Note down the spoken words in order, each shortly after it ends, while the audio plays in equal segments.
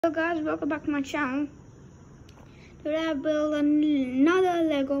Hello guys, welcome back to my channel. Today I built another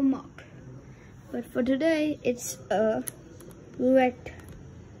Lego mock, but for today it's a wet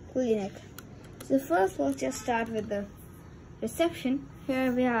clinic. So first let's just start with the reception.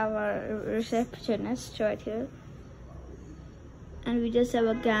 Here we have our receptionist right here, and we just have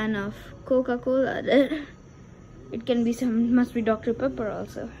a can of Coca-Cola there. It can be must be Dr. Pepper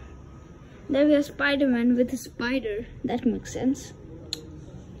also. Then we have Spider-Man with a spider. That makes sense.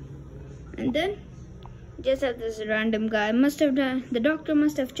 And then just have this random guy. The doctor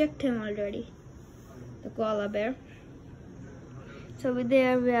must have checked him already. The koala bear. So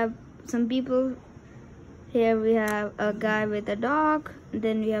there we have some people. Here we have a guy with a dog.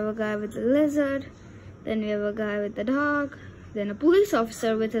 Then we have a guy with a lizard. Then we have a guy with a dog. Then a police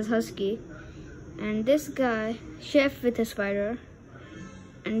officer with his husky. And this guy, chef with a spider.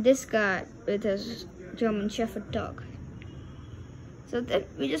 And this guy with his German Shepherd dog. So then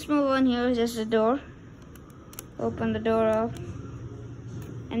we just move on. Here is just a door. Open the door up.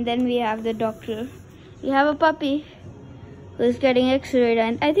 And then we have the doctor. We have a puppy who is getting x-rayed,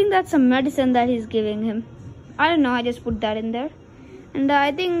 and I think that's some medicine that he's giving him. I don't know, I just put that in there. And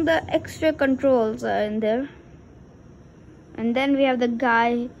I think the x-ray controls are in there. And then we have the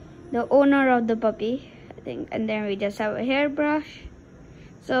guy, the owner of the puppy, I think. And then we just have a hairbrush.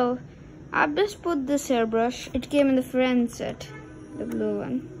 So I've just put this hairbrush. It came in the friend set. The blue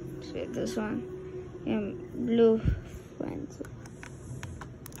one. So this one. Blue friends.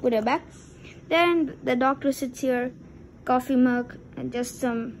 Put it back. Then the doctor sits here, coffee mug, and just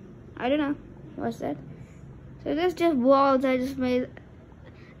some, I don't know, what's that? So there's just walls I just made,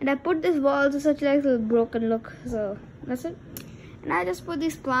 and I put this wall to such like a broken look. So that's it. And I just put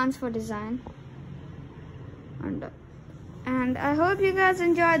these plants for design. And I hope you guys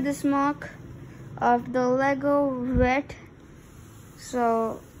enjoyed this mock of the Lego Vet.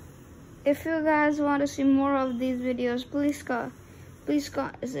 So if you guys want to see more of these videos, please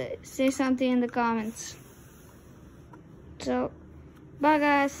say something in the comments. So bye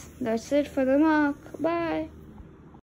guys, that's it for the mock. Bye.